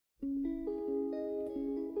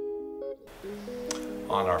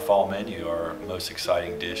On our fall menu, our most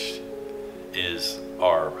exciting dish is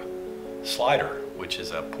our slider, which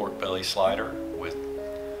is a pork belly slider with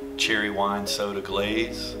cherry wine soda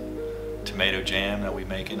glaze, tomato jam that we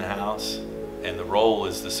make in the house, and the roll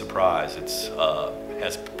is the surprise. It's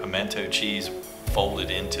has pimento cheese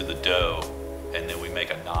folded into the dough, and then we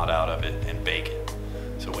make a knot out of it and bake it.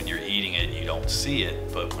 So when you're eating it, you don't see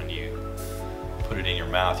it, but when you put it in your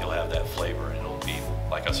mouth, you'll have that flavor, and it'll be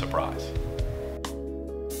like a surprise.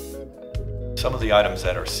 Some of the items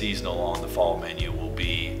that are seasonal on the fall menu will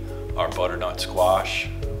be our butternut squash,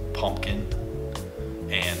 pumpkin,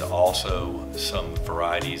 and also some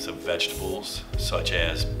varieties of vegetables such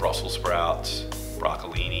as Brussels sprouts,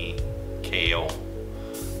 broccolini, kale.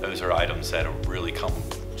 Those are items that really come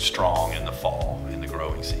strong in the fall, in the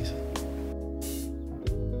growing season.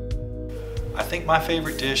 I think my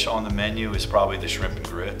favorite dish on the menu is probably the shrimp and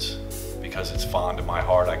grits because it's fond to my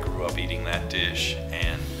heart. I grew up eating that dish,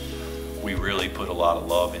 and we really put a lot of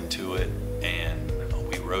love into it, and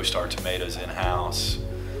we roast our tomatoes in-house.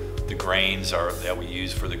 The grains that we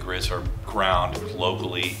use for the grits are ground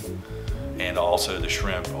locally, and also the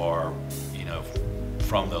shrimp are,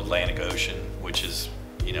 from the Atlantic Ocean, which is,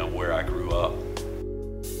 where I grew up.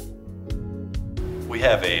 We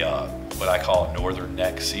have a what I call a northern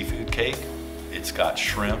neck seafood cake. It's got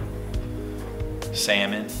shrimp,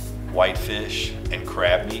 salmon, whitefish, and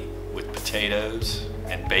crab meat with potatoes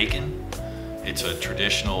and bacon. It's a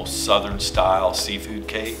traditional southern style seafood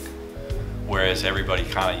cake, whereas everybody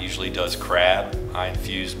kind of usually does crab. I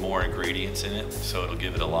infused more ingredients in it, so it'll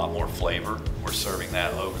give it a lot more flavor. We're serving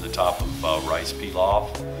that over the top of rice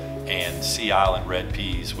pilaf and Sea Island red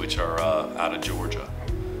peas, which are out of Georgia.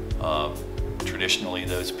 Traditionally,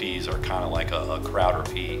 those peas are kind of like a Crowder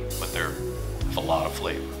pea, but they're a lot of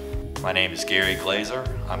flavor. My name is Glaser.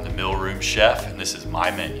 I'm the Mill Room Chef, and this is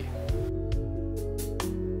my menu.